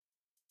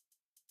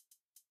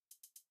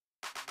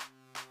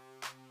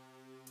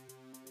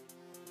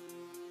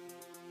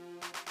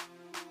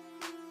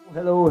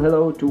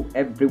Hello to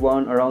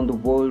everyone around the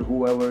world,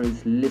 whoever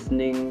is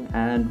listening,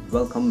 and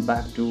welcome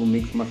back to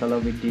Mix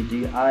Masala with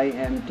TG. I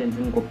am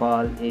Tenzin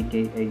Gopal,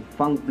 aka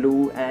Funk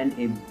Blue, and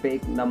a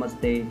big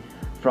namaste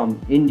from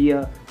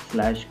India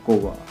slash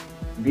Goa.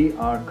 We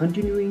are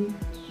continuing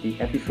the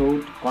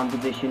episode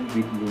conversation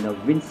with Lina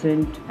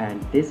Vincent,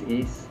 and this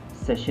is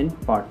session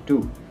part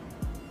 2.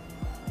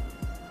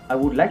 I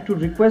would like to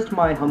request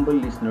my humble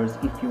listeners,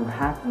 if you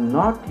have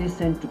not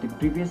listened to the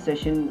previous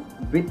session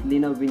with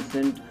Lina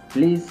Vincent,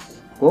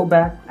 please go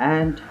back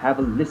and have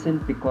a listen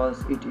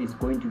because it is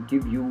going to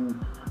give you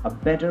a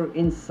better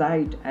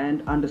insight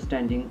and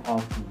understanding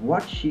of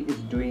what she is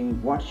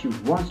doing, what she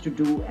wants to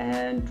do,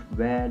 and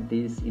where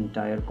this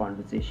entire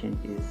conversation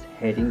is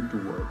heading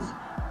towards.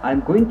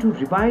 I'm going to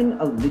rewind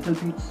a little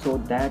bit so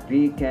that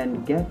we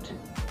can get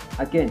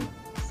again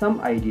some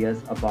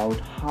ideas about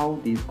how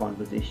this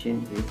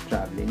conversation is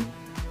traveling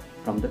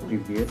from the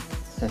previous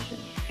session.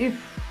 If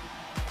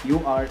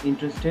you are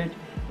interested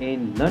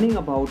in learning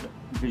about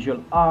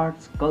visual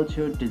arts,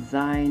 culture,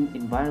 design,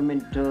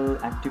 environmental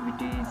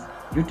activities,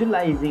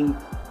 utilizing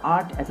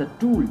art as a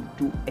tool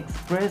to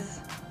express,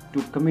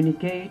 to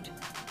communicate,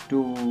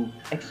 to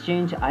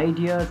exchange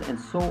ideas, and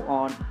so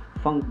on,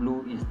 Funk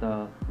Blue is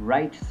the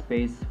right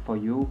space for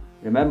you.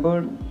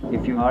 Remember,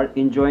 if you are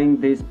enjoying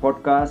this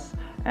podcast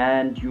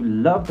and you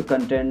love the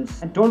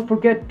contents, and don't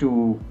forget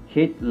to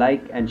hit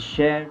like and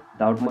share.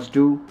 Without much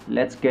ado,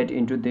 let's get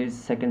into this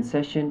second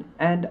session,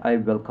 and I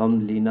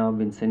welcome Lina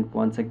Vincent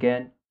once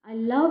again. I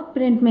love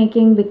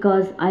printmaking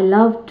because I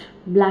loved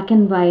black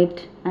and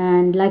white,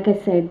 and like I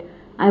said,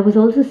 I was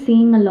also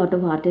seeing a lot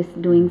of artists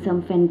doing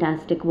some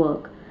fantastic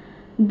work.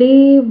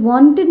 They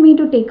wanted me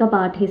to take up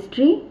art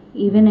history,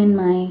 even in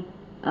my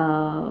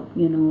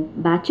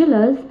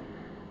bachelor's,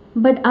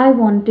 but I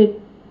wanted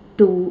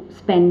to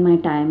spend my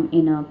time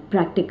in a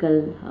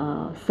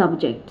practical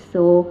subject.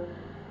 So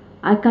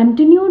I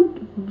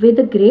continued with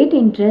a great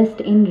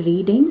interest in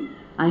reading.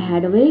 I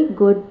had a very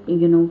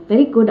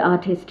good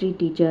art history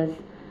teachers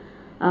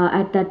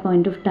at that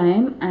point of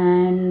time,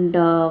 and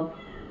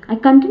I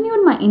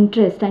continued my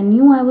interest. I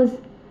knew I was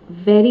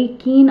very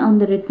keen on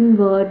the written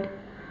word,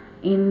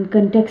 in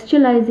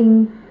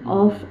contextualizing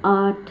of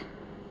art,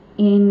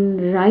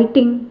 in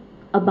writing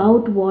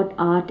about what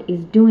art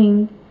is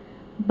doing,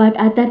 but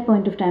at that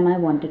point of time I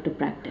wanted to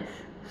practice.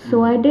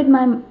 So I did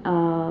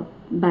my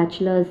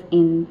bachelor's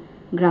in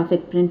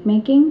graphic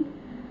printmaking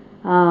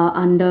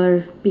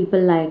under people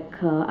like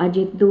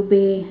Ajit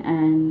Dubey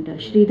and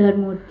Sridhar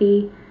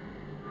Murthy.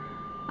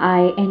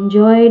 I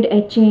enjoyed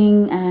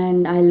etching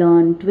and I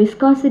learned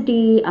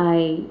viscosity.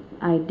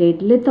 I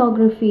did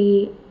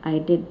lithography. I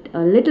did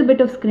a little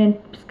bit of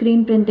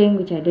screen printing,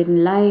 which I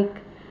didn't like.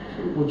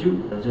 Would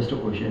you, just a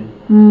question,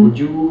 Hmm. would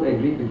you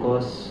agree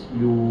because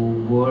you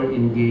were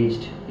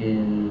engaged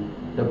in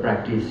the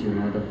practice,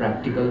 the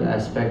practical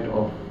aspect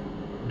of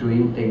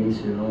doing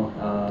things,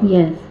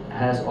 Yes.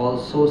 has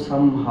also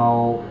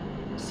somehow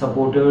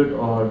supported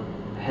or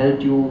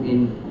helped you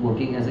in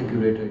working as a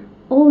curator?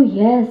 Oh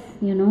yes,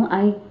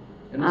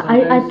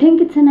 I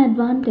think it's an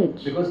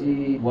advantage. Because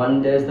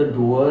one, there's the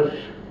doer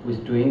who is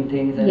doing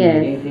things and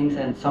Yes. making things,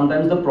 and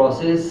sometimes the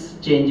process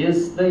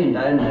changes the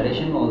entire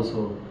narration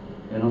also.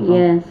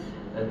 Yes.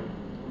 uh,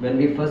 when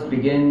we first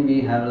begin, we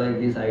have like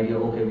this idea,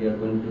 okay, we are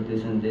going to do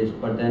this and this,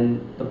 but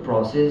then the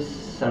process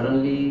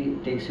suddenly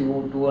takes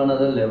you to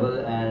another level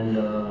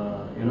and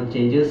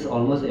changes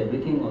almost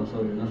everything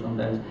also,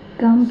 sometimes.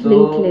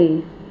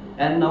 Completely.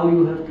 And now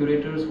you have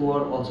curators who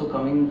are also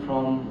coming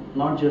from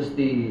not just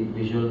the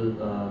visual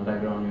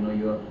background,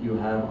 you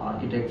have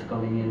architects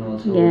coming in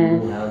also.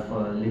 Yes. You have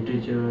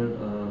literature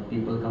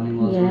people coming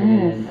also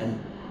Yes. in, and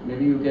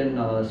maybe you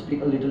can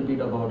speak a little bit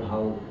about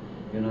how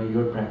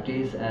your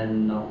practice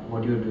and now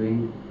what you're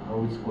doing, how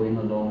it's going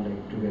along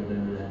like together.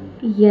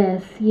 And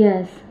Yes,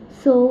 yes.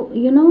 So,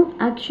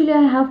 actually,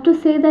 I have to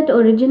say that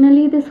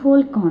originally this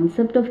whole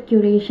concept of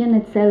curation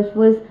itself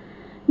was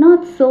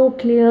not so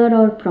clear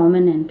or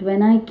prominent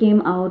when I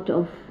came out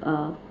of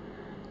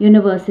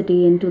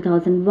university in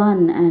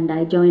 2001 and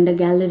I joined a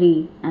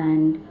gallery,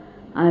 and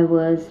I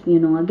was,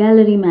 a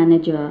gallery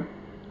manager,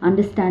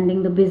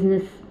 understanding the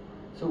business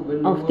so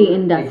when of you the were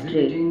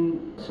industry.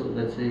 exhibiting, so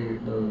let's say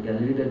the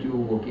gallery that you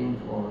were working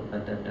for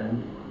at that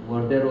time,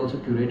 were there also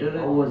curator?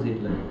 How was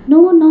it like?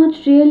 No, not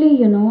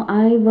really.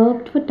 I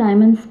worked for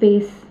Time and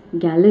Space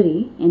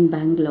Gallery in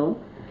Bangalore,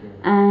 Okay.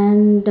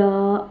 and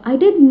I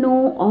did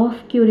know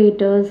of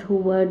curators who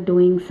were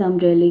doing some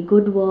really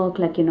good work,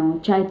 like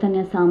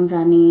Chaitanya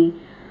Samrani,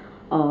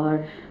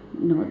 or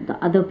the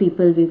other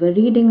people we were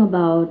reading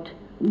about.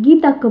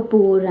 Geeta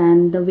Kapoor,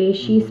 and the way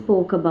she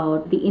spoke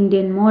about the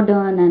Indian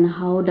modern and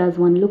how does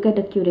one look at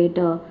a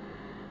curator.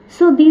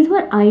 So these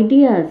were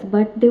ideas,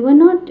 but they were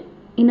not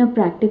in a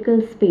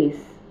practical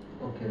space.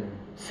 Okay.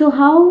 So,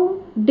 how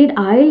did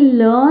I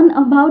learn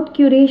about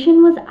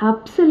curation was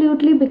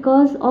absolutely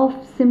because of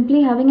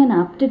simply having an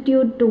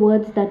aptitude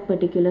towards that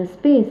particular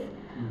space,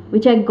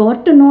 which I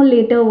got to know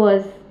later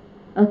was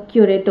a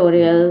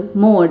curatorial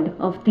mode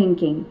of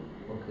thinking.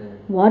 Okay.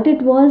 What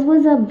it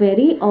was a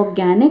very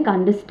organic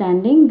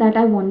understanding that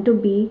I want to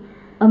be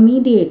a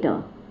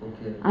mediator.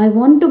 Okay. I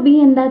want to be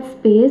in that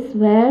space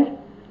where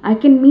I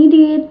can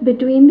mediate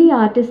between the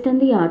artist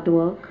and the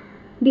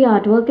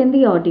artwork and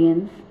the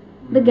audience,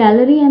 the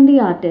gallery and the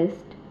artist.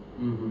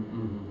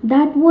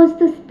 That was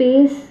the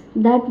space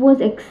that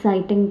was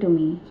exciting to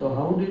me. So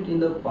how did in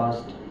the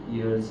past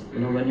years,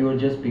 when you were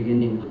just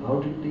beginning, how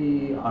did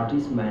the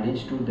artists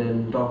manage to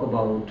then talk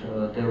about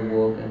their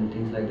work and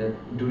things like that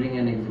during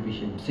an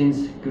exhibition?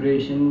 Since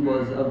curation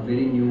was a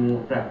very new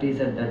practice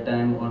at that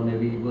time, or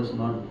maybe it was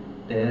not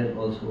there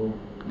also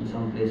in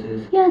some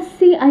places. Yeah,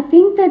 see, I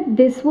think that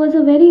this was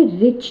a very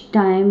rich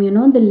time,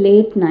 the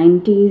late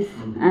 90s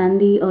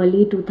and the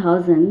early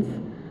 2000s,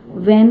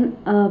 when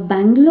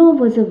Bangalore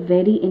was a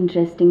very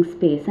interesting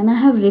space. And I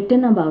have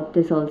written about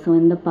this also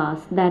in the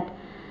past, that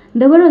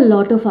there were a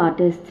lot of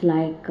artists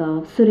like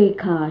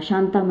Surekha,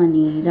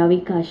 Shantamani,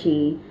 Ravi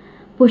Kashi,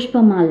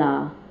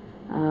 Pushpamala.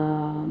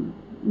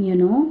 You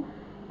know,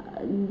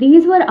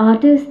 these were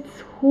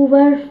artists who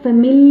were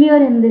familiar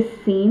in this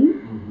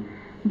scene,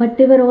 but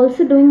they were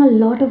also doing a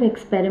lot of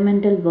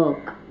experimental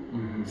work.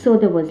 So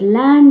there was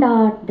land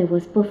art, there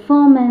was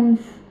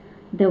performance,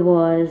 there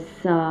was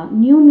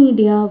new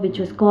media, which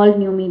was called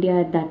new media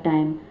at that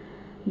time,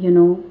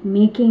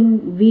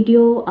 making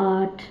video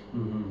art,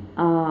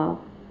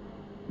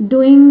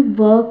 doing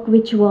work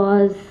which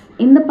was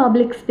in the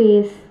public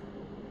space,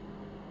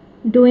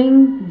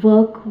 doing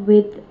work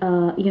with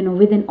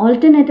within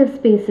alternative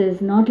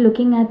spaces, not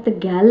looking at the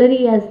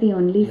gallery as the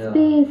only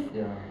space.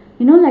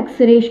 Like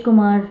Suresh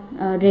Kumar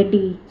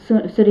Reddy,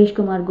 Suresh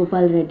Kumar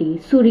Gopal Reddy,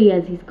 Suri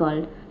as he's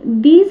called.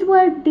 These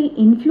were the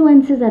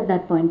influences at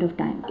that point of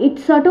time. It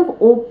sort of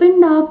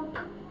opened up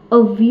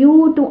a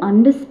view to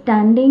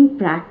understanding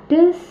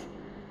practice,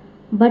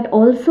 but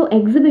also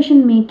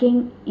exhibition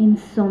making in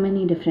so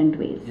many different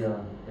ways.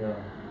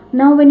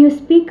 Now, when you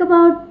speak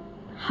about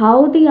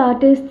how the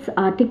artists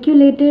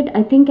articulated,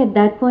 I think at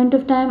that point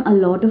of time, a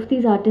lot of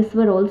these artists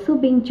were also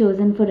being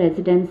chosen for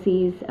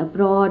residencies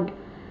abroad.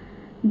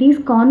 These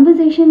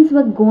conversations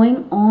were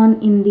going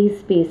on in these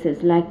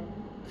spaces, like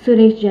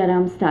Suresh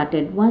Jaram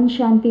started One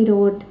Shanti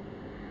Road,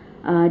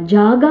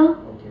 Jaga,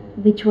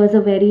 which was a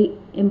very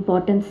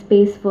important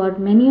space for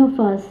many of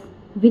us,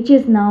 which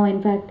is now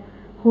in fact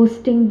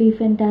hosting Be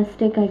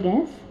Fantastic, I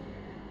guess.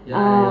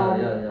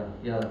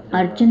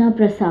 Archana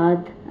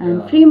Prasad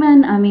and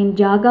Freeman. I mean,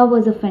 Jaga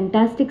was a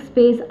fantastic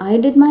space. I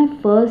did my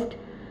first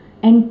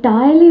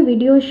entirely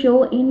video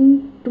show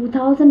in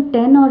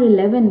 2010 or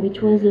 11,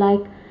 which was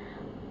like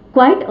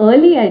quite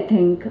early, I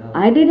think.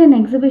 I did an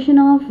exhibition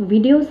of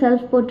video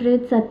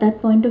self-portraits at that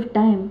point of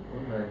time,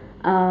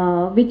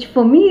 which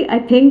for me I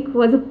think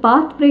was a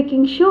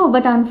path-breaking show.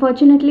 But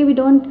unfortunately, we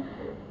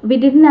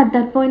didn't at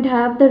that point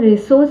have the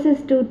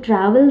resources to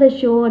travel the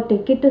show or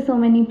take it to so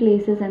many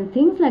places and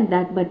things like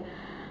that. But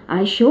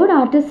I showed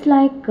artists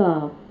like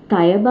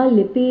Tayeba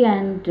Lippi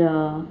and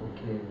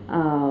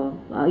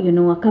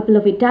a couple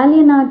of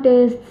Italian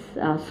artists,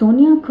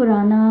 Sonia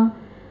Khurana.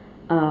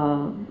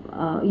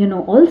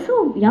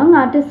 Also young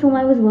artists whom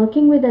I was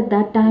working with at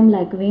that time,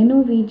 like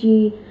Venu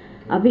Viji,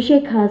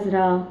 Abhishek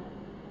Hazra.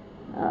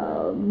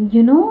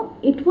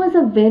 It was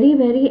a very,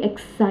 very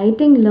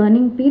exciting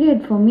learning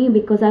period for me,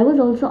 because I was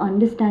also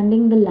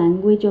understanding the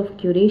language of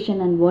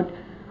curation and what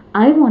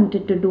I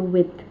wanted to do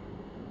with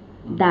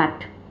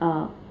that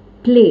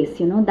place,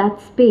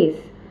 that space.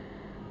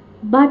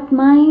 But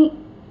my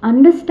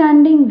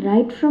understanding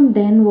right from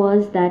then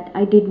was that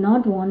I did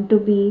not want to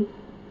be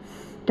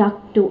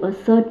stuck to a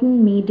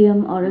certain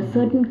medium or a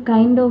certain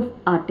kind of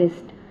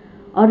artist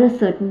or a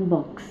certain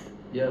box.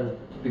 Yeah,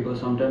 because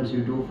sometimes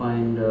you do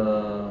find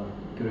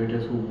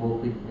curators who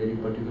work with very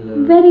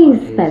particular very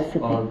artists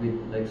specific, or with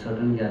like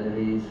certain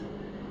galleries,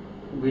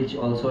 which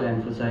also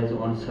emphasize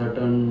on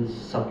certain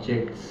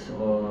subjects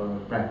or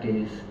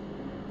practice.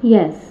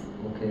 Yes.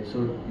 Okay,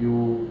 so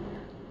you.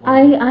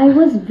 I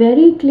was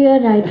very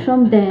clear right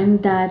from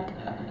then that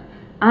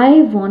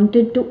I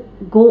wanted to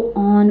go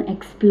on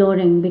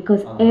exploring,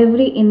 because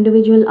every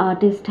individual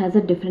artist has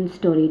a different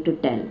story to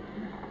tell,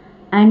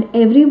 and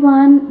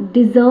everyone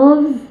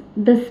deserves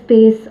the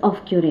space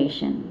of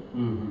curation,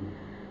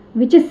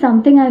 which is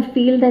something I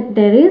feel that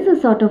there is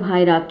a sort of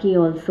hierarchy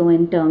also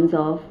in terms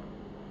of,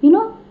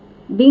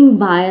 being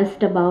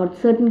biased about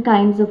certain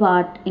kinds of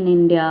art in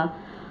India,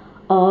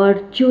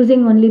 or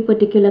choosing only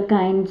particular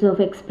kinds of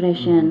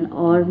expression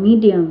or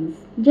mediums,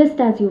 just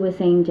as you were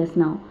saying just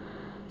now.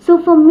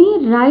 So for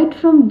me, right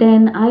from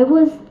then, I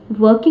was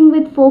working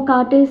with folk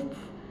artists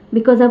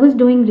because I was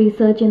doing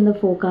research in the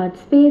folk art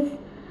space.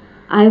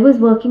 I was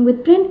working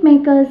with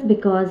printmakers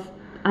because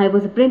I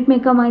was a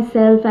printmaker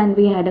myself, and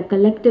we had a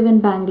collective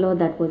in Bangalore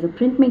that was a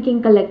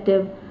printmaking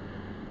collective.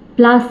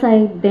 Plus,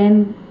 I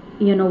then,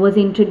 was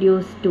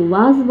introduced to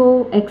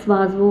Vasvo,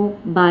 ex-Vasvo,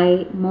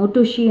 by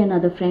Motushi,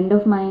 another friend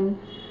of mine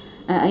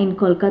in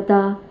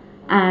Kolkata,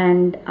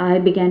 and I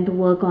began to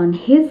work on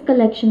his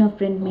collection of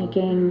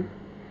printmaking.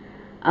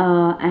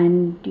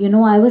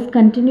 I was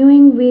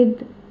continuing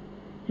with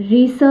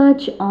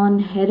research on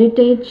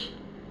heritage,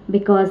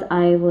 because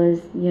I was,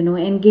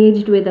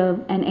 engaged with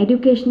an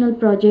educational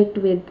project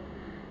with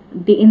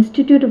the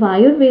Institute of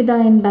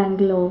Ayurveda in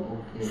Bangalore.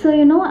 Okay.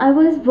 So, I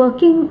was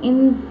working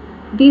in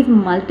these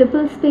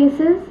multiple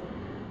spaces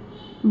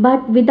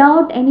but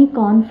without any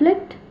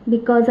conflict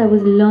because I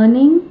was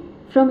learning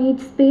from each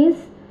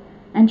space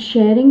and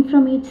sharing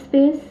from each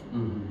space.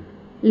 Mhm.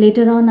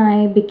 Later on,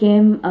 I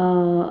became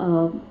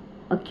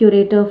a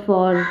curator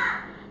for,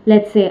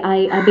 let's say,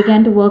 I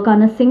began to work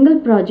on a single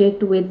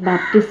project with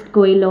Baptiste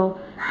Coelho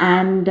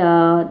and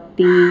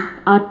the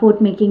Art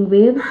Port Making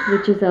Waves,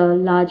 which is a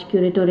large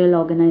curatorial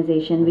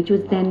organization which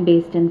was then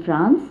based in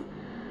France.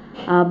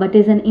 But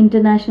is an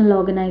international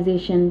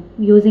organization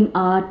using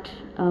art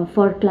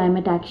for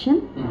climate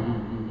action.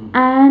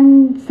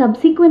 And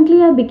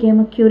subsequently, I became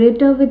a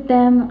curator with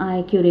them.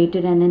 I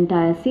curated an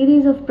entire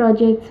series of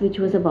projects which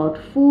was about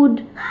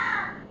food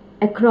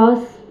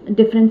across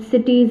different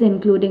cities,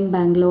 including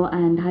Bangalore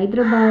and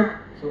Hyderabad.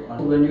 So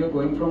when you're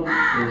going from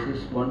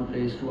places, one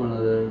place to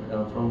another,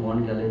 from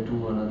one gallery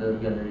to another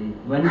gallery,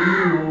 when do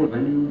you know,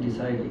 when do you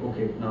decide,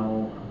 okay,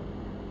 now,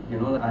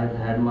 I've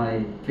had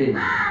my fill.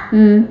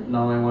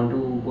 Now I want to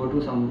go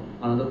to some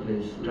another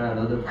place, try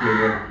another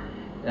flavor.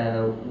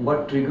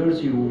 What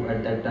triggers you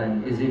at that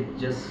time? Is it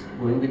just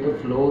going with the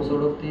flow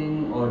sort of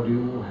thing, or do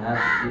you have,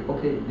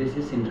 okay, this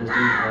is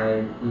interesting,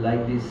 I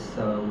like this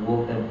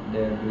work that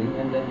they're doing,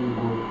 and then you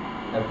go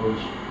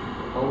approach?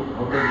 How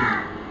does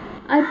it?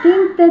 I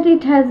think that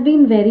it has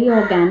been very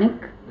organic.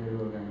 Very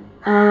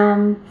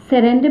organic.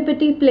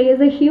 Serendipity plays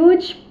a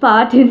huge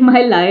part in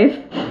my life,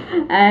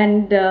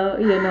 and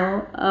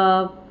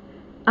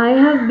I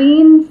have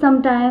been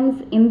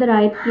sometimes in the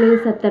right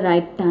place at the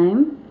right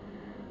time.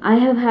 I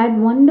have had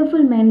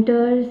wonderful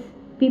mentors,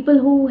 people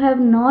who have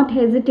not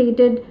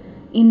hesitated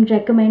in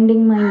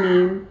recommending my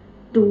name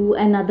to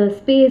another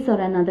space or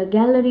another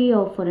gallery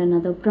or for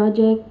another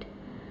project.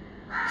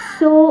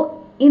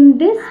 So, in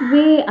this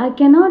way, I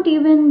cannot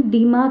even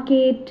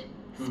demarcate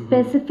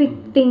specific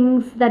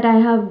things that I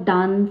have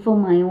done for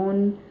my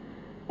own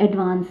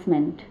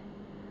advancement.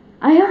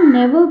 I have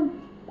never,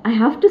 I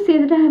have to say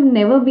that I have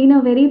never been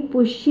a very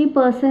pushy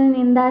person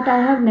in that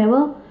I have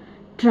never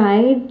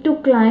tried to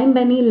climb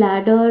any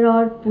ladder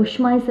or push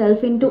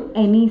myself into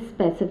any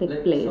specific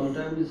Like place.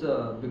 sometimes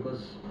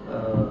because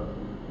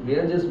we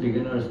are just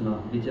beginners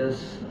now, we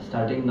just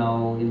starting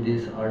now in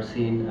this art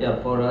scene.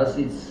 Yeah, for us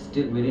it's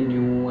still very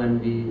new,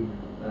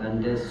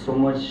 and there's so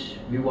much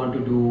we want to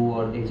do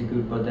or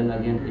execute, but then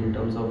again in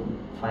terms of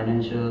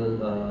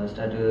financial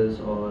status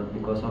or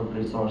because of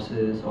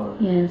resources or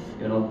Yes.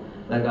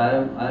 like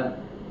I'm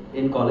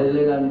in college,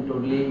 like I'm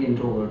totally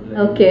introvert.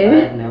 Like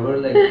Okay. I never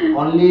like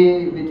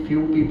only with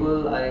few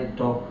people I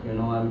talk.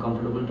 I'm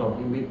comfortable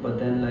talking with, but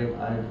then like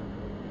I've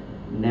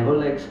never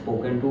like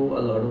spoken to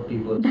a lot of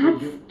people.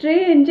 That's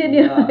strange, and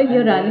you're, Yeah,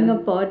 you're and running a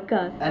then-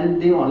 podcast. And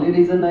the only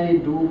reason I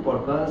do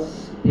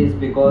podcasts is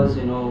because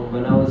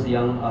when I was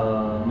young,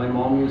 my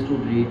mom used to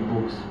read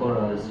books for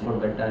us for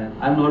bedtime.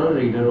 I'm not a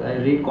reader. I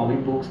read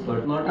comic books,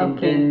 but not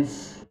Okay.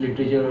 intense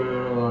literature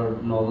or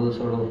novel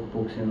sort of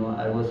books.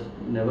 I was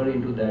never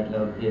into that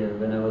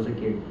when I was a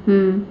kid.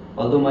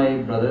 Although my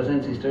brothers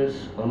and sisters,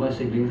 all my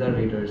siblings are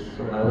readers,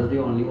 so I was the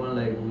only one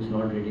like who's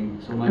not reading.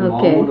 So my mom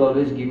Okay. would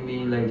always give me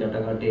like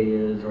Jataka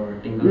tales or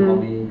Tinkle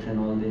comics and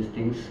all these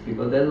things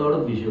because there's a lot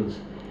of visuals.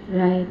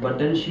 Right. But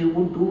then she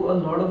would do a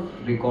lot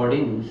of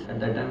recordings.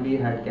 At that time we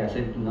had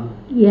cassette, no?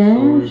 Yes.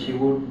 So she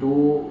would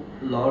do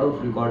a lot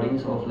of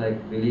recordings of like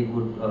really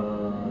good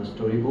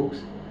storybooks,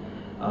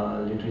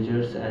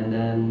 literatures, and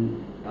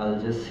then I'll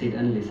just sit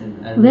and listen.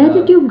 And Where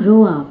did you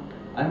grow up?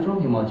 I'm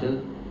from Himachal.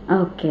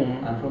 Okay.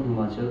 I'm from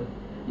Himachal.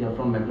 Yeah,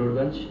 from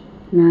McLeodganj.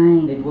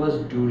 Nice. It was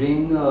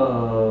during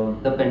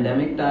the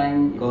pandemic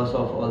time because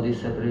of all this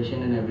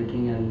separation and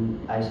everything,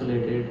 and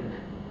isolated,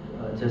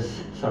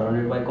 just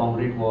surrounded by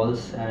concrete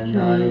walls, and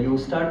Right. you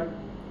start,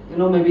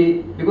 maybe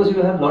because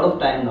you have a lot of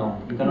time now,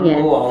 you cannot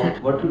Yes. go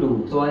out. What to do?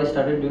 So I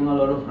started doing a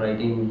lot of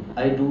writing.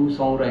 I do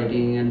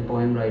songwriting and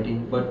poem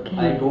writing, but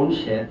Okay. I don't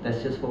share.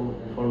 That's just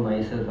for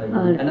myself. I do,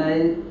 Alright. and I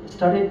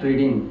started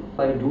reading.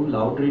 I do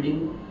loud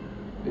reading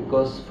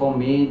because for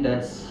me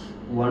that's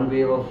one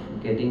way of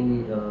getting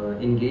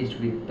engaged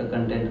with the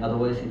content.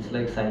 Otherwise it's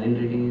like silent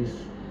reading is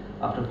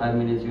after 5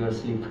 minutes you are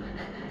asleep.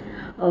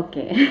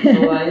 Okay.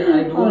 So I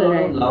do a lot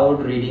Alright. of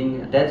loud reading.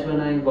 That's when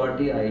I got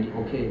the idea,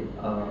 okay,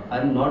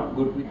 I'm not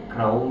good with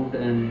crowd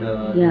and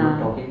Yeah.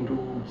 talking to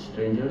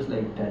strangers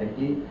like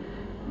directly.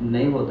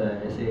 नहीं होता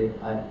है ऐसे,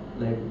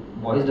 like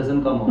voice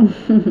doesn't come out.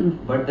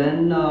 But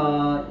then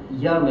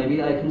yeah,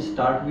 maybe I can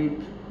start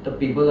with the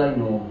people I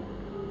know.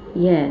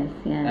 Yes,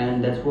 yes.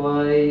 And that's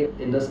why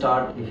in the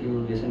start, if you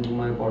listen to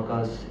my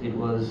podcast, it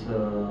was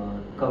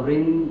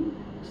covering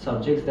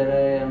subjects that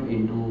I am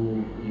into,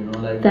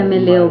 like the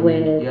Familiar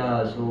environment. with.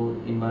 Yeah, so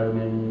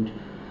environment,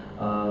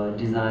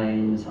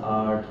 designs,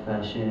 art,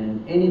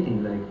 fashion,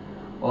 anything, like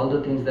all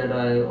the things that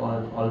I've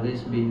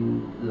always been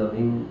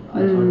loving.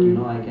 I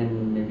thought, I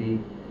can maybe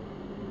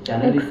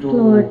channel it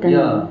Explore to, them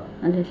yeah.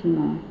 a little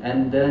more.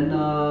 And then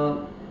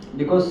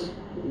because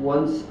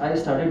once I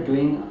started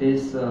doing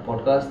this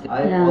podcast,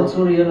 I Yeah.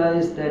 also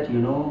realized that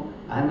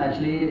I'm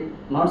actually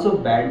not so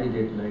bad with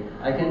it. Like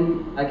I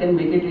can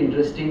make it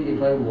interesting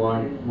if I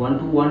want.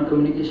 One-to-one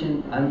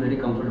communication, I'm very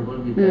comfortable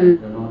with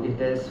that. If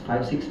there's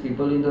 5-6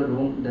 people in the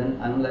room, then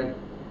I'm like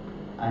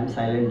I'm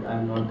silent,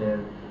 I'm not there.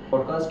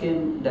 Podcast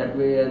came that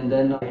way, and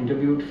then I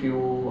interviewed few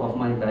of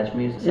my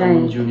batchmates, some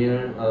Right. junior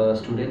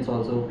students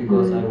also,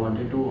 because I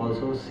wanted to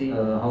also see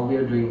how we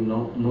are doing.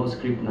 No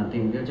script,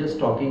 nothing. We are just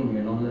talking,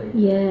 like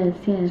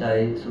Yes, yes.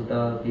 चाय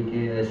सुटा P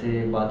के ऐसे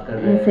बात कर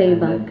रहे हैं. ऐसे ही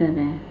and बात then- कर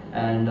रहे हैं.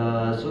 And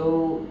so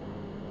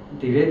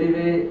धीरे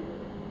धीरे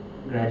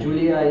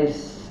gradually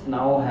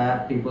now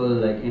have people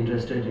like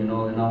interested.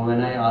 Now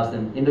when I ask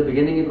them in the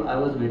beginning,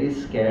 I was very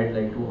scared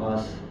like to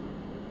ask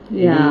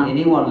Yeah.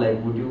 anyone like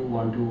would you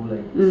want to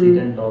like Mm. sit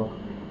and talk.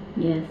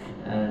 Yes.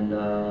 And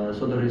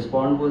so the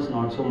response was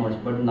not so much,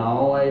 but now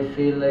I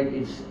feel like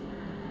it's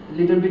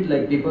little bit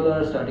like people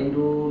are starting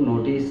to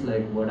notice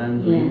like what I'm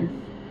doing.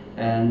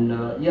 Yes. And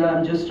yeah,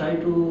 I'm just trying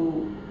to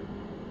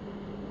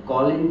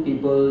call in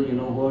people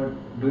who are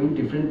doing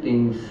different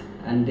things,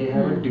 and they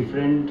have a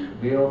different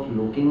way of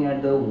looking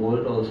at the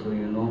world also.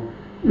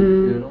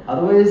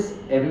 Otherwise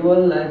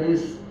everyone life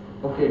is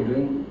okay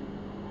doing,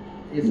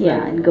 it's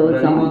Yeah, like it goes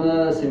running on.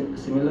 a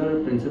similar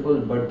principle,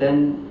 but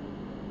then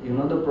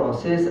the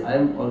process,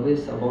 I'm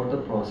always about the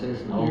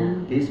process now. Yeah.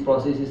 This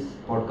process is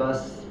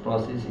podcast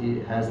process,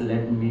 has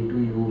led me to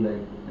you,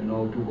 like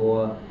to go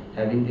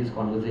having this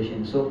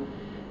conversation. So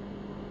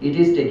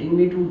it is taking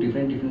me to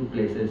different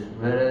places,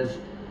 whereas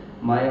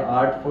my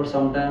art for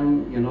some time,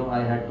 I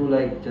had to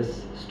like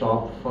just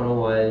stop for a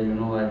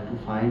while. I had to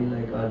find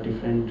like a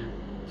different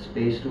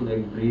space to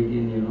like breathe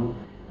in.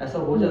 ऐसा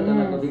हो जाता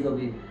ना Yes. कभी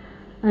कभी.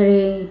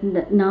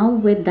 Now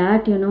with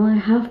that,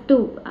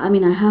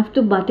 I have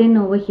to butt in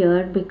over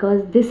here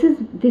because this is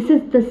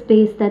the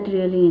space that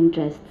really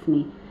interests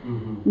me.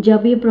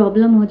 जब ये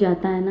problem हो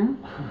जाता है ना,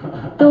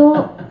 तो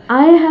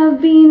I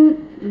have been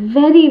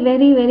very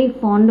very very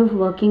fond of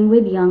working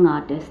with young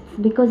artists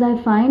because I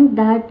find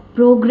that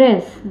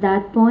progress,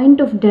 that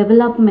point of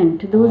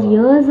development, those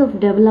years of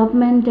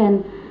development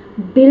and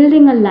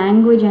building a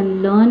language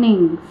and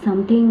learning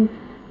something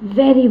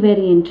very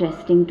very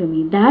interesting to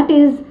me. That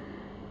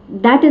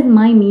is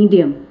my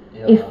medium.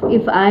 Yeah.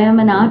 If I am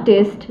an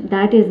artist,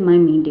 that is my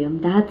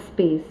medium, that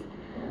space.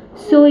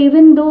 So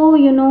even though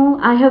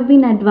I have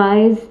been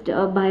advised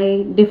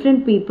by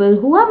different people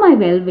who are my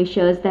well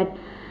wishers that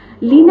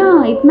Leena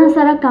itna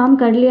sara kaam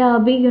kar liya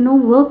abhi,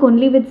 work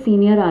only with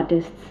senior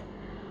artists.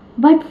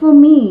 But for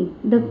me,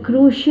 the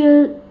crucial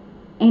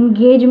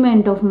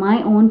engagement of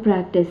my own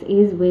practice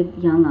is with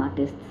young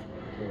artists,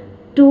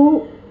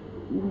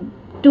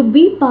 to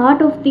be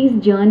part of these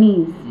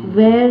journeys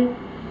where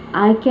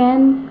I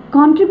can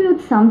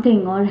contribute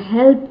something or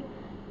help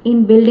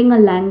in building a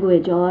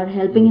language or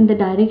helping in the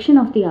direction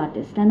of the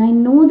artist. And I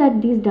know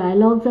that these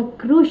dialogues are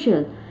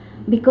crucial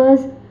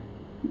because,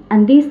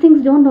 and these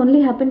things don't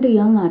only happen to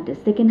young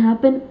artists, they can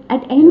happen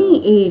at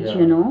any age,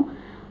 Yeah.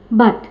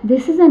 But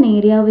this is an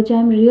area which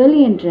I'm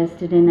really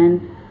interested in,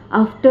 and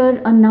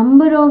after a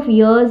number of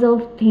years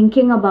of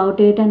thinking about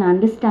it and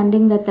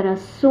understanding that there are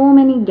so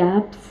many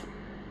gaps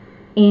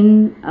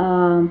in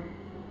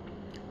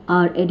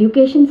our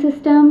education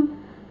system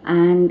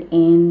and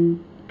in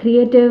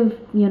creative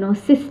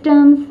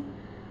systems,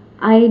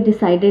 I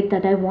decided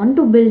that I want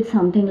to build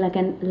something like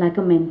a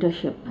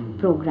mentorship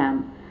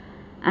program.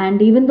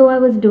 And even though I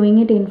was doing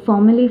it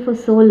informally for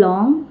so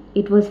long,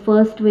 it was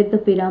first with the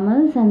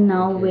Piramas and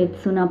now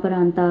with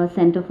Sunaparanta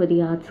Center for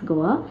the Arts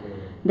Goa,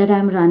 that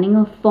I'm running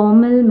a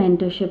formal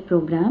mentorship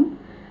program.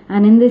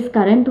 And in this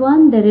current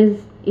one,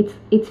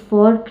 it's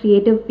for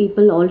creative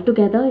people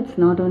altogether. It's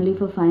not only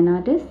for fine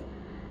artists,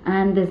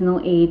 and there's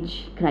no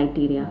age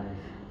criteria.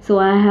 So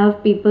I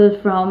have people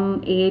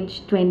from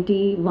age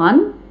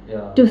 21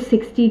 to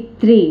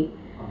 63,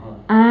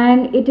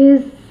 and it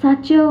is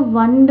such a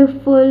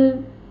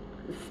wonderful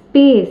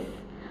space.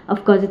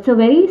 Of course, it's a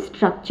very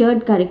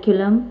structured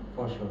curriculum,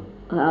 For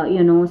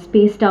sure.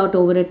 spaced out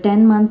over a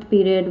 10-month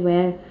period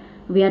where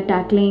we are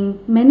tackling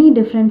many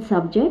different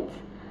subjects.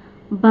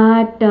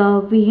 But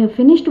we have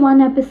finished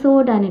one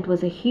episode and it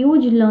was a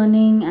huge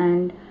learning,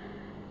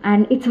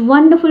 and it's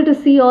wonderful to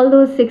see all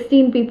those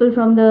 16 people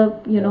from the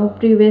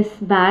previous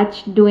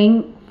batch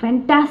doing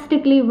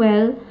fantastically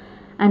well.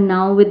 And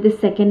now with this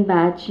second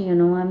batch,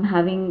 I'm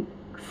having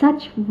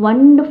such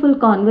wonderful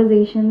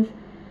conversations.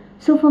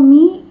 So for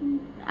me,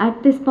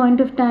 at this point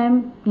of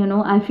time,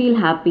 I feel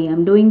happy.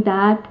 I'm doing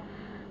that.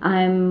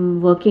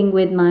 I'm working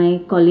with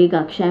my colleague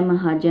Akshay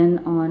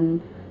Mahajan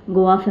on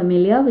Goa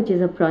Familia, which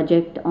is a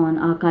project on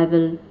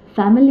archival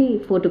family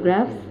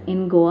photographs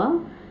in Goa,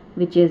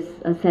 which is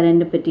a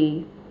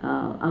Serendipity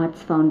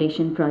Arts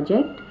Foundation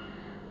project.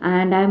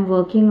 And I'm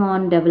working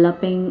on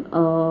developing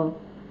a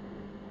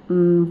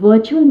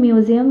virtual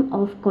museum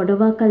of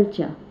Kodava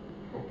culture.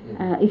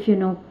 If you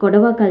know,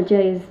 Kodava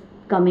culture is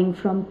coming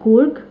from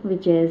Coorg,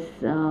 which is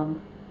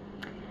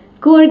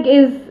Coorg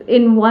is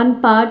in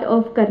one part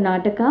of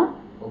Karnataka.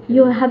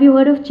 Okay. Have you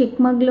heard of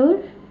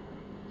Chikmagalur?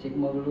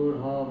 Chikmagalur,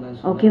 हाँ मैं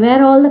सुना Okay, है.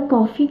 where all the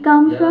coffee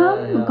come Yeah, from,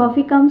 yeah.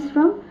 coffee comes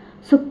from.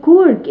 So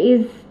Coorg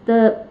is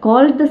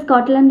called the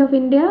Scotland of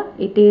India.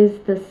 It is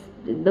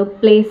the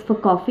place for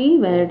coffee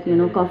where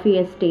Okay. coffee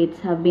estates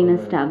have been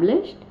Alright.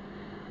 established.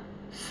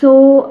 So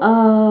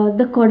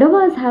the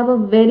Kodavas have a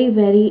very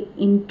very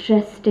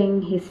interesting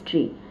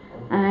history,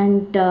 Okay.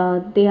 and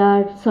they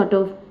are sort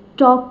of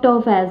talked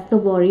of as the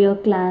warrior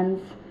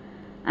clans,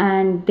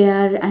 and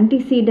their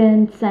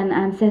antecedents and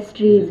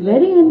ancestry is Is it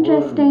very like over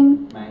interesting.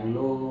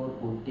 Mangalore,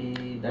 Ooty,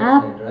 that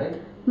App side, right?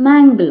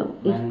 Mangalore,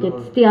 if Mangalore.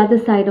 it's the other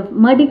side of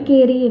Okay.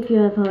 Madikeri, if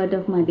you have heard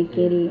of Okay.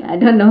 Madikeri, I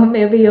don't know,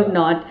 maybe you have Yeah.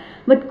 not.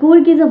 But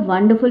Coorg is a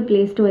wonderful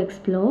place to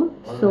explore.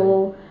 So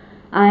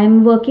I'm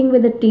working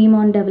with a team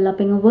on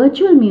developing a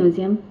virtual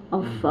museum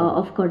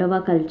of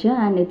Kodava culture,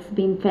 and it's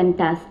been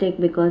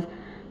fantastic because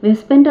we've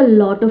spent a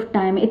lot of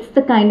time. It's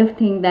the kind of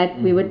thing that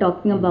we were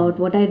talking about.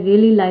 What I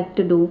really like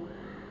to do,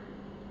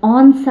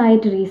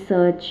 on-site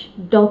research,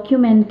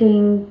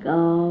 documenting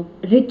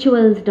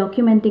rituals,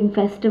 documenting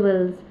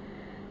festivals,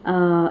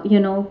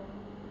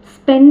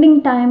 spending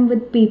time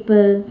with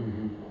people,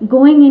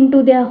 going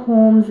into their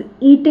homes,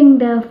 eating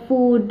their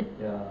food,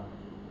 Yeah.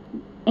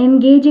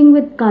 engaging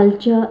with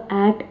culture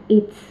at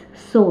its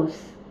source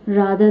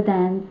rather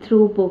than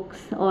through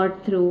books or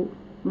through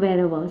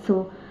wherever. So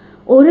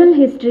oral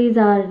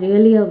histories are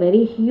really a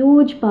very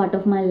huge part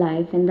of my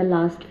life in the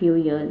last few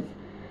years,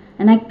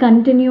 and I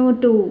continue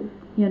to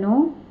you know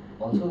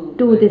Also,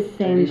 do like this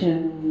same thing.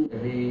 tradition,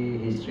 every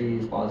history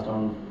is passed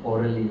on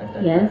orally at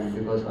that Yes. time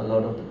because a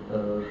lot of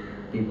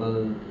people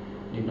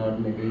did not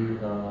maybe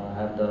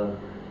have the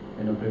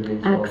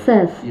privilege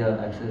Access.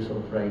 of access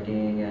of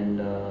writing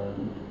and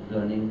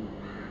learning.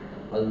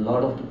 A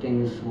lot of the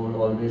things would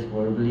always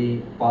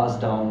verbally pass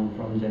down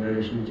from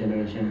generation to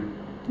generation.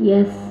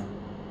 Yes,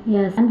 Uh,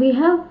 yes, and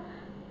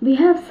we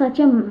have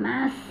such a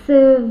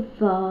massive,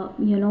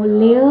 Yeah.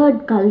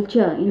 layered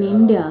culture in Yeah.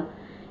 India.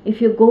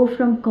 If you go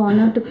from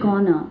corner to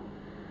corner,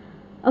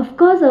 of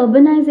course,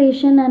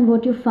 urbanization and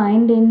what you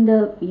find in the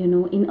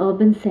in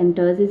urban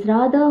centers is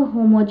rather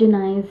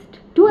homogenized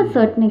to a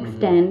certain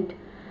extent,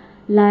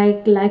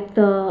 like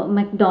the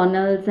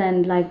McDonald's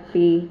and like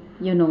the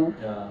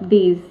Yeah.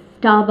 these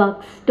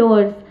Starbucks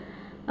stores.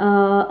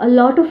 A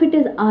lot of it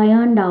is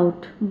ironed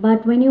out,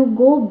 but when you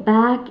go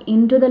back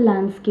into the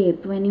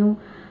landscape, when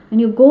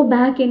you go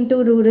back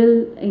into rural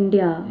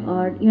India,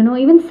 or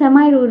even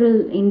semi-rural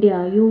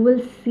India, you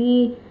will see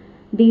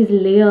these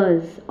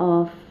layers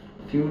of.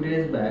 Few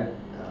days back,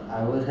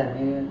 I was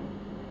having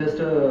just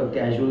a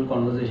casual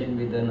conversation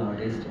with an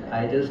artist.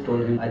 I just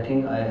told him I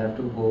think I have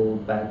to go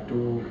back to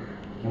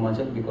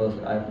Himachal because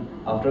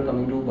after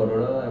coming to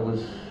Baroda, I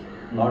was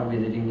not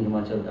visiting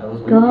Himachal. I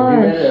was going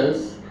everywhere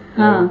else,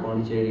 like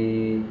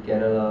Pondicherry,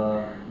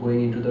 Kerala,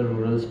 going into the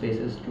rural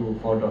spaces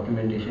for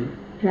documentation.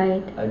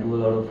 Right. I do a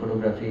lot of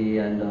photography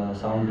and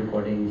sound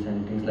recordings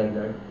and things like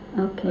that.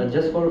 Okay.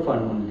 Just for fun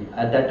only.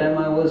 At that time,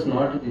 I was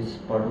not this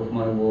part of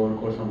my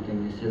work or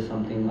something. It's just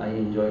something I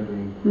enjoy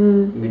doing.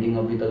 Meeting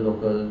up with the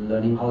local,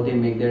 learning how they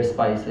make their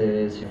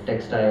spices,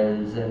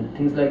 textiles, and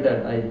things like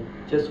that. I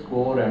just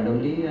go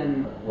randomly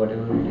and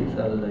whatever it is,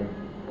 I'll like,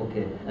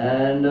 okay.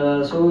 And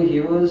so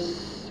he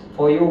was,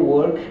 for your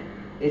work,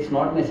 it's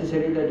not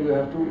necessary that you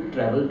have to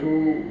travel to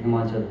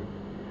Himachal.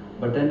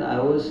 But then I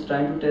was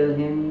trying to tell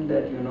him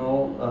that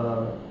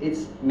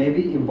it's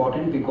maybe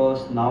important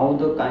because now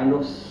the kind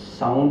of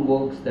sound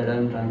works that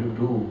I'm trying to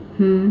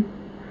do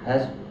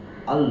has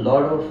a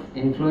lot of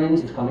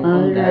influence. It's coming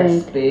from that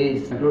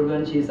space.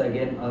 McLeodganj is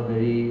again a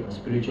very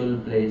spiritual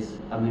place.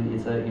 I mean,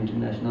 it's an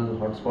international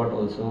hotspot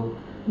also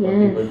for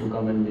people to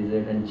come and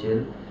visit and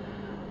chill.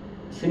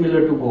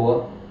 Similar to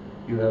Goa,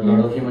 you have a lot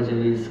of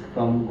Himachalis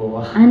from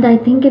Goa. And I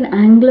think an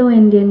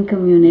Anglo-Indian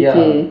community.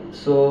 Yeah,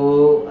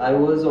 so I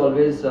was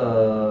always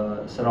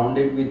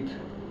surrounded with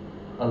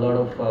a lot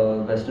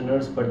of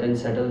Westerners, but then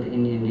settled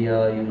in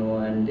India,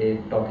 and they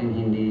talk in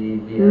Hindi,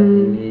 we have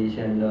English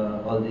and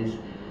all this.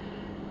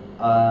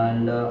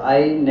 And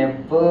I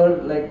never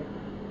like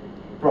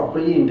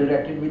properly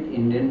interacted with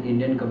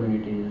Indian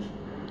communities.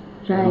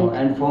 Right.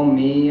 And for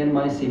me and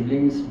my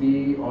siblings,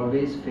 we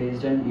always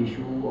faced an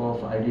issue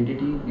of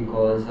identity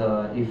because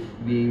if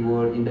we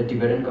were in the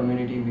Tibetan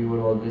community, we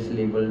were always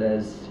labeled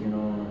as,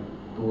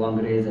 tu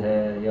Angrez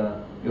hai, yeah,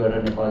 you are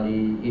a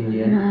Nepali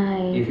Indian.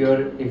 Right.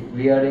 If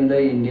we are in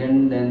the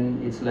Indian,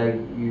 then it's like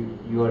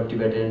you are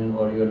Tibetan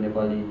or you are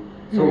Nepali.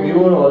 So we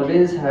were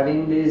always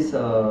having this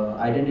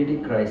identity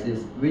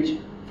crisis, which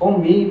for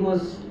me it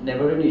was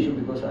never an issue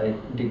because I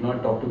did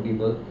not talk to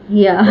people.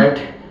 Yeah.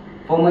 But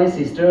for my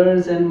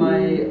sisters and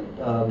my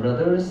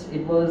brothers,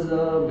 it was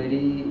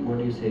very, what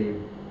do you say,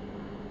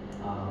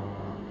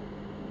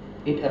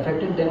 it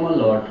affected them a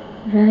lot.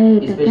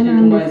 Right. Especially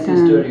to my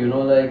sister,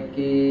 like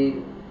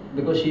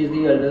because she is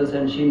the eldest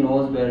and she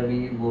knows where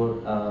we were,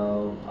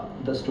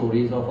 the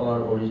stories of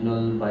our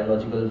original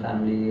biological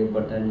family.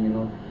 But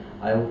then,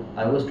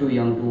 I was too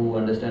young to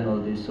understand all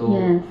this,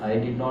 so I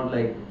did not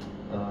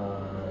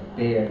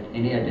pay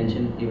any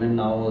attention. Even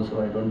now,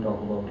 also, I don't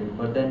talk about it.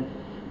 But then,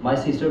 my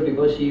sister,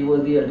 because she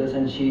was the eldest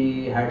and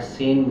she had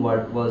seen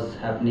what was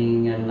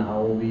happening and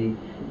how we,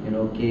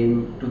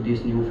 came to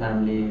this new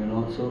family,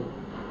 so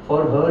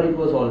for her it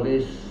was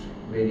always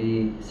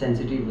very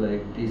sensitive,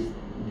 like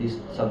these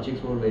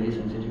subjects were very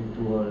sensitive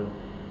to her.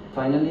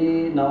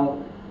 Finally, now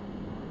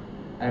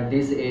at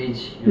this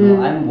age,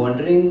 I'm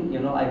wondering,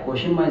 I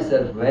question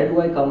myself, where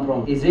do I come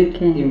from? Is it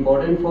Okay.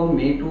 important for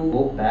me to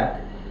go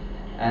back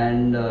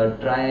and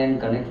try and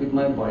connect with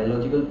my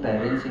biological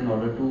parents in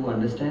order to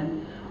understand?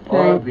 Or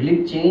Right. will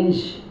it change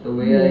the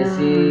way I Yeah.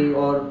 see?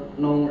 Or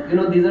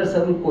no, these are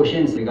some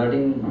questions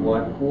regarding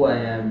who I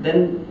am.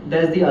 Then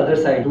there's the other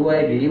side. Do I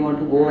really want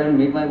to go and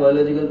meet my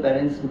biological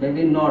parents?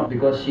 Maybe not,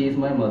 because she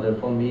is my mother.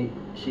 For me,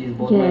 she is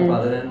both my Yes.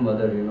 father and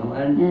mother,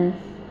 and Yes.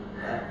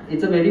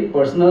 it's a very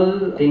personal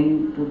thing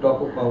to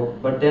talk about.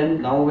 But then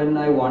now when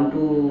I want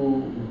to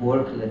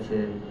work, let's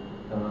say,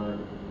 uh,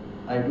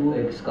 I do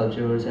like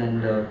sculptures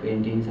and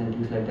paintings and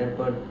things like that,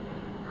 but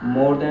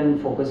more than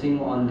focusing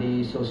on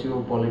the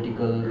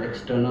socio-political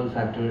external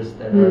factors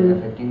that are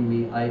affecting me,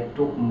 I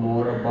took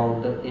more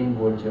about the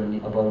inward journey,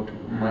 about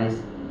my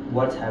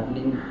what's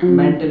happening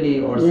mentally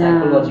or Yeah.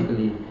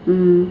 psychologically.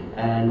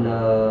 And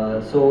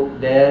so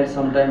there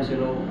sometimes,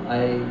 I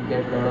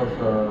get a lot of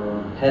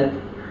help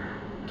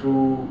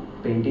through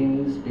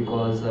paintings,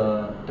 because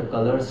the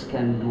colors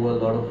can do a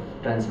lot of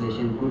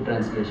translation, good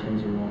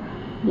translations,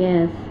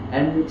 Yes.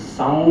 and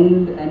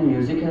sound and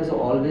music has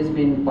always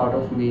been part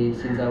of me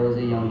since I was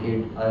a young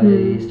kid.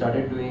 I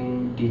started doing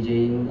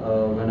DJing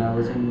when I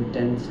was in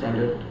 10th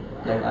standard.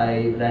 Like,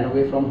 I ran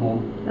away from home,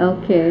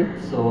 Okay.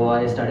 so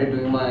I started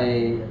doing my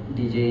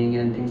DJing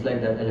and things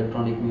like that,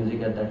 electronic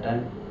music at that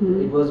time.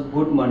 It was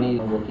good money,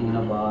 working in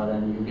a bar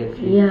and you get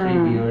free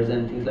Yeah. beers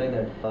and things like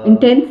that. In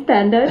 10th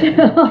standard.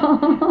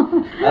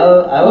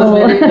 I was Oh.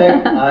 very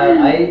like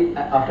I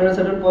after a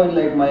certain point,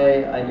 like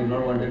I did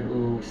not wanted to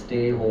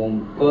stay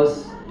home,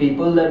 because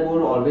people that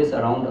were always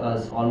around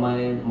us, all my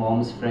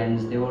mom's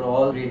friends, they were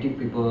all creative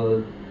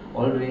people,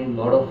 all doing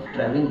a lot of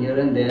traveling here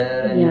and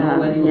there, and Yeah,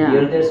 when you yeah.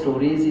 hear their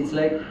stories, it's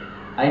like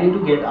I need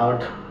to get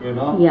out,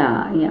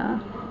 Yeah, yeah.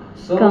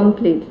 So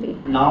Completely.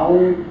 now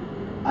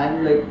I'm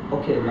like,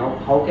 okay, now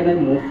how can I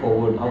move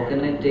forward? How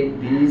can I take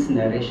these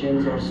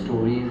narrations or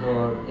stories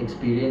or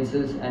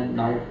experiences and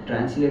now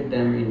translate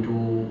them into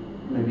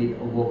maybe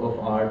a work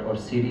of art or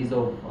series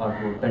of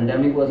artwork?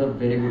 Pandemic was a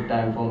very good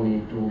time for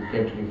me to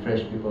get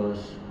refreshed,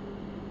 because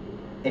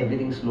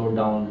everything slowed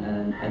down,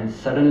 and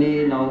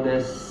suddenly now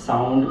there's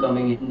sound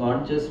coming in,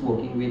 not just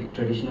working with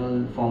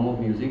traditional form of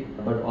music,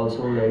 but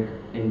also like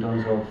in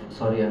terms of,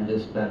 sorry, I'm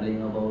just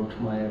babbling about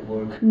my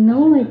work. No,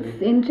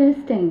 it's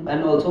interesting.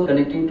 And also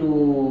connecting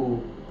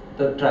to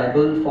the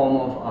tribal form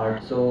of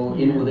art. So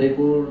in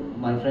Udaipur,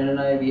 my friend and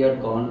I, we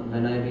had gone.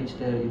 When I reached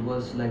there, it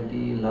was like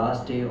the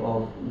last day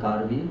of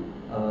Garbi.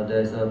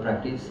 There's a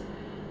practice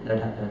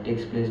that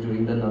takes place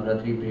during the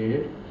Navratri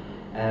period,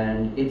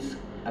 and it's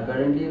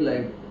apparently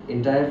like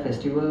entire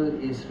festival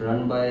is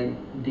run by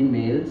the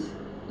males,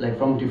 like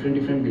from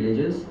different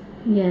villages.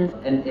 Yes.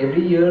 And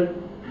every year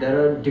there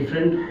are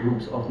different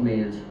groups of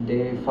males.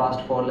 They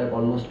fast for like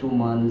almost 2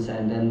 months,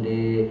 and then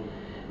they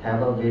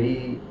have a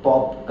very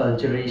pop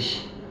culture-ish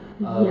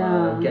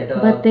Yeah. get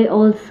up. But they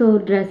also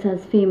dress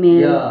as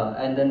female.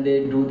 Yeah, and then they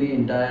do the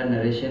entire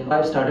narration.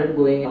 I've started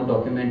going and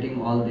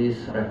documenting all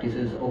these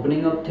practices,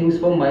 opening up things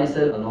for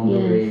myself along the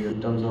Yes. way,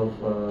 in terms of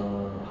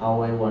how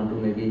I want to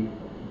maybe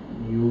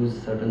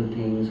use certain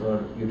things or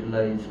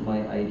utilize my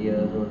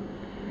ideas or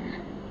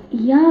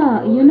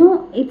Yeah,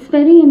 it's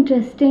very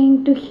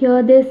interesting to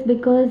hear this,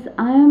 because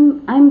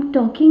I'm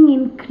talking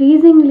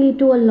increasingly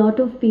to a lot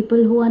of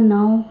people who are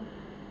now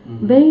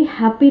very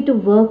happy to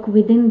work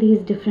within these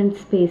different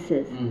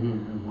spaces,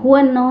 who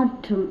are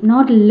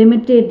not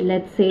limited,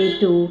 let's say,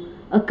 to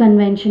a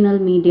conventional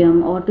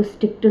medium, or to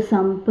stick to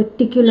some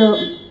particular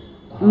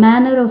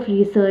manner of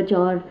research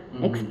or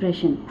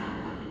expression,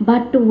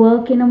 but to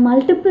work in a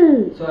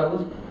multiple. So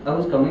I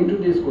was coming to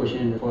this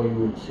question for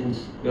you,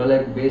 since you're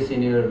like way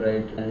senior,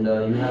 right? And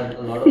you have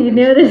a lot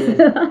Senior of is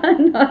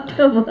experience. not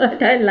a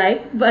word I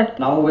like, but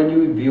Now when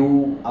you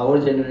view our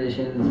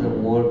generation's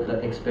work, the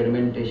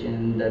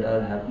experimentation that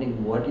are happening,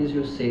 what is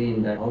your say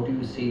in that? How do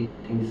you see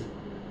things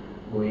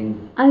going?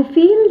 I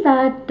feel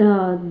that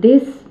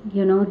this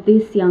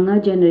younger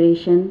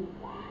generation,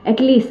 at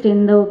least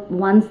in the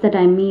ones that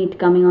I meet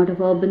coming out of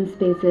urban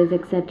spaces,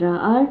 etc.,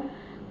 are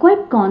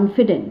quite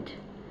confident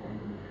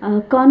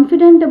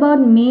about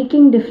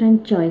making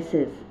different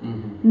choices,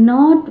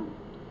 not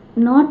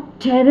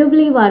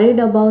terribly worried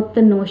about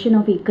the notion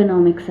of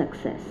economic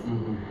success,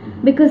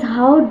 because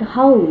how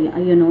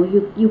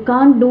you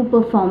can't do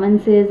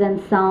performances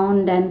and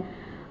sound and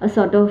a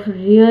sort of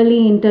really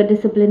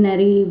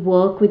interdisciplinary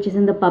work which is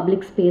in the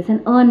public space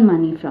and earn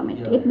money from it.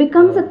 Yeah, It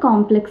becomes yeah. a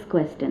complex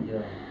question. Yeah.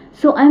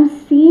 So I'm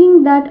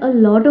seeing that a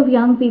lot of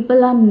young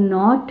people are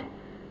not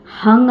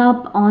hung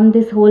up on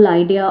this whole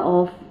idea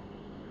of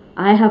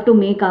I have to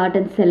make art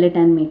and sell it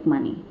and make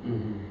money.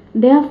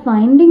 They are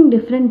finding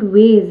different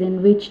ways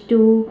in which to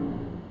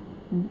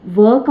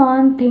work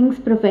on things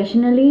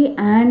professionally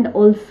and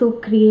also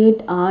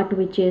create art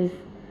which is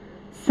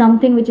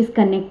something which is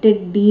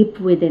connected deep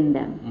within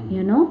them,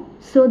 you know.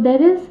 So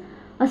there is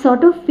a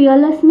sort of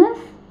fearlessness,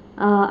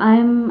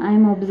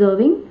 I'm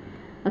observing,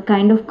 a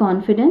kind of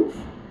confidence.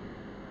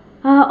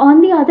 On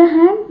the other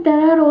hand,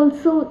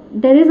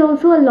 there is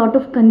also a lot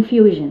of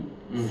confusion.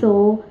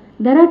 So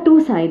there are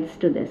two sides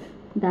to this,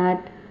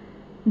 that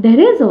there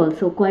is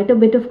also quite a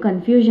bit of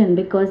confusion,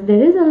 because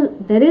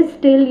there is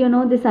still, you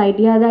know, this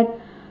idea that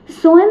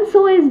so and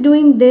so is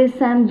doing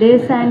this and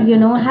you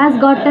know has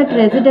got that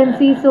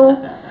residency, so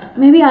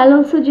maybe I'll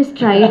also just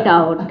try it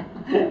out.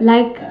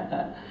 Like,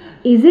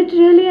 is it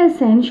really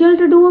essential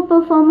to do a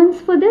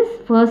performance for this?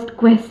 First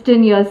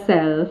question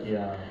yourself.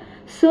 Yeah.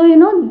 So, you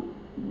know,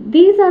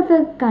 these are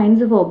the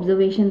kinds of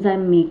observations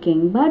I'm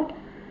making, but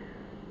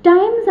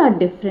times are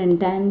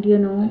different, and you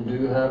know. And do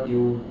you have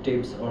few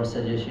tips or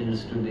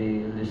suggestions to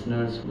the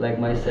listeners like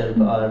myself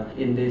are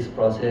in this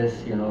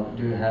process? You know,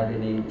 do you have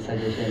any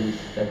suggestions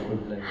that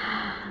could like?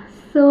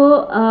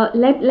 So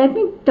let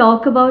me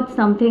talk about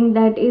something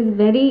that is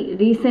very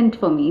recent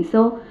for me.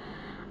 So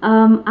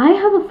I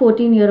have a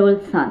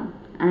 14-year-old son,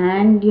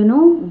 and you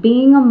know,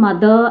 being a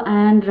mother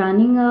and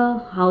running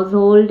a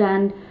household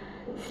and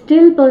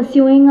still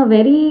pursuing a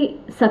very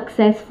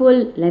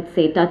successful, let's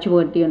say, touch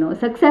wood, you know,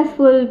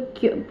 successful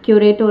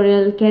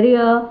curatorial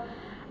career,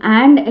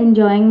 and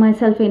enjoying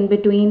myself in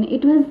between,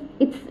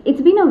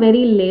 it's been a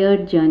very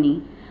layered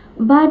journey.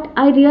 But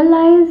I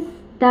realize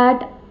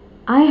that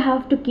I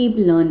have to keep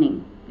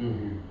learning.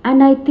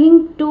 And I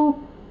think to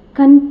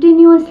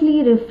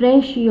continuously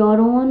refresh your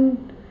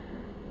own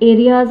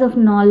areas of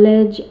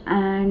knowledge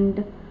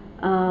and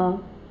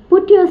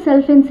put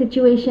yourself in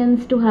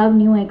situations to have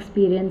new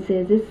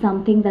experiences is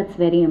something that's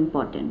very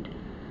important.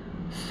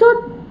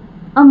 So,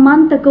 a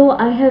month ago,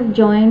 I have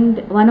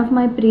joined one of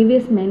my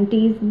previous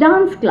mentees'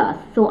 dance class.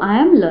 So, I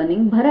am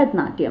learning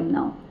Bharatnatyam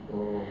now.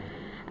 Oh.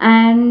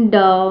 And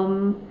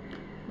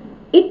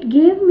it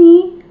gave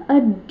me a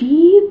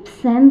deep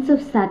sense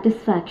of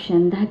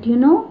satisfaction that, you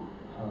know,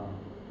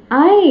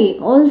 I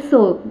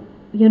also,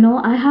 you know,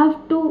 I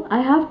have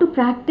to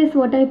practice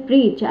what I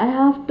preach. I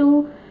have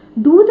to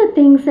do the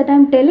things that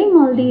I'm telling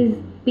all these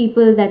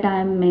people that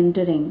I'm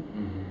mentoring.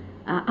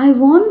 I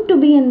want to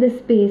be in this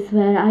space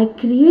where I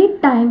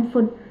create time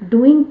for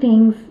doing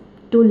things,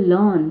 to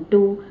learn,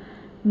 to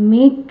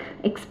make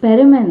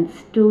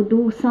experiments, to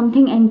do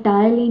something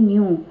entirely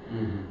new.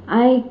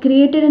 I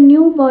created a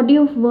new body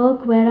of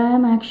work where I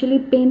am actually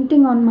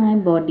painting on my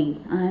body.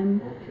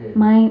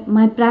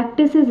 My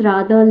practice is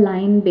rather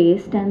line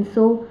based, and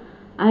so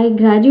I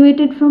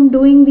graduated from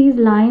doing these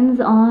lines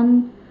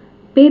on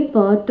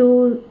paper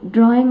to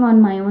drawing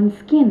on my own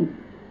skin.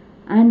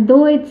 And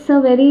though it's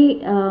a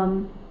very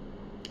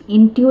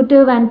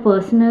intuitive and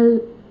personal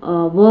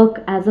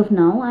work as of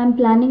now, I'm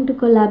planning to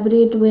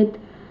collaborate with,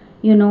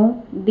 you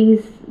know,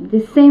 this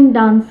same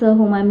dancer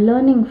whom I'm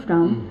learning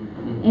from,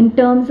 in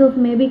terms of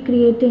maybe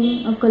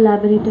creating a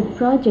collaborative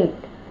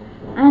project.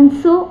 And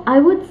so I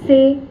would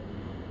say,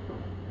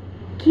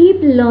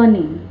 keep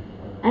learning.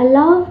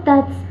 Allow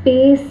that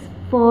space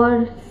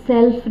for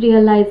self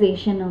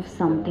realization of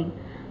something.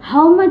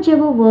 How much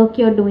ever work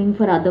you're doing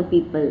for other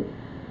people,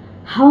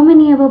 how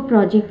many ever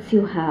projects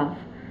you have,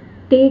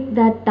 take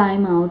that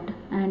time out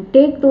and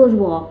take those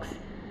walks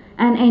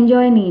and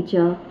enjoy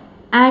nature,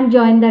 and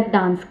join that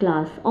dance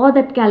class or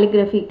that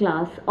calligraphy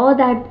class or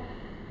that,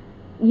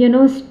 you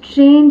know,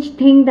 strange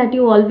thing that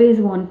you always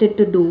wanted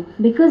to do,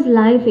 because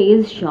life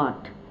is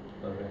short.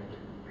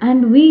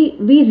 And we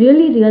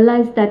really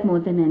realize that more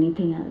than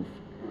anything else.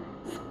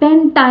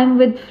 Spend time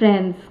with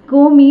friends,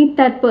 go meet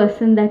that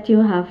person that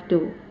you have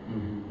to,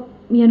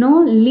 you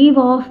know, leave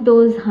off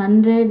those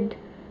 100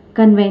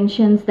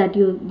 conventions that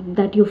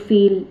you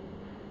feel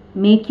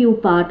make you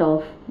part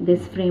of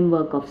this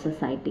framework of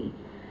society.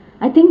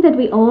 I think that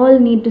we all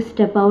need to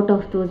step out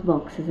of those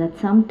boxes at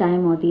some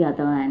time or the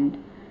other,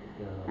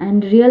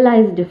 and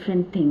realize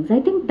different things. I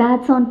think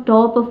that's on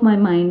top of my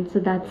mind, so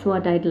that's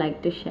what I'd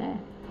like to share.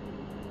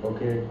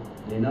 Okay,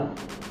 Lena,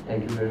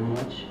 thank you very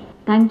much.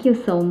 Thank you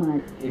so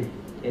much. If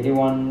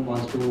anyone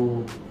wants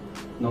to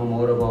know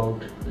more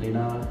about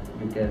Lena,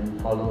 you can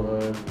follow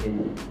her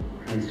in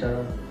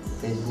Insta,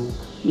 Facebook.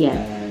 Yes.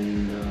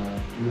 And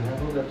do you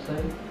have a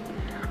website?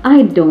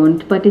 I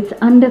don't, but it's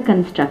under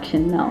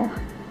construction now.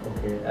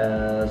 Okay,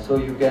 so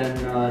you can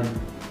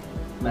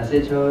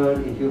message her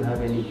if you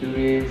have any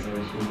queries. She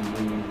will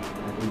be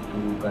happy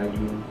to guide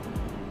you.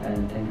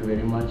 And thank you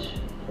very much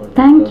for this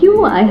Thank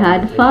you, lovely I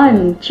had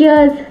conversation. fun.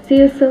 Cheers, see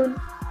you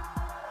soon.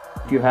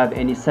 If you have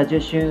any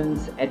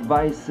suggestions,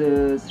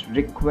 advices,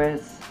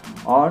 requests,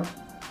 or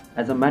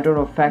as a matter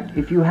of fact,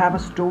 if you have a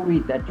story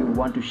that you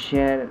want to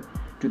share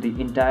to the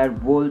entire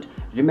world,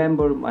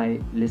 remember, my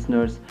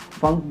listeners,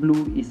 Funk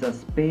Blue is a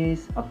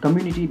space, a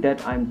community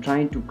that I'm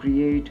trying to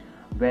create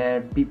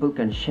where people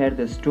can share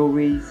their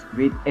stories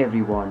with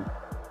everyone.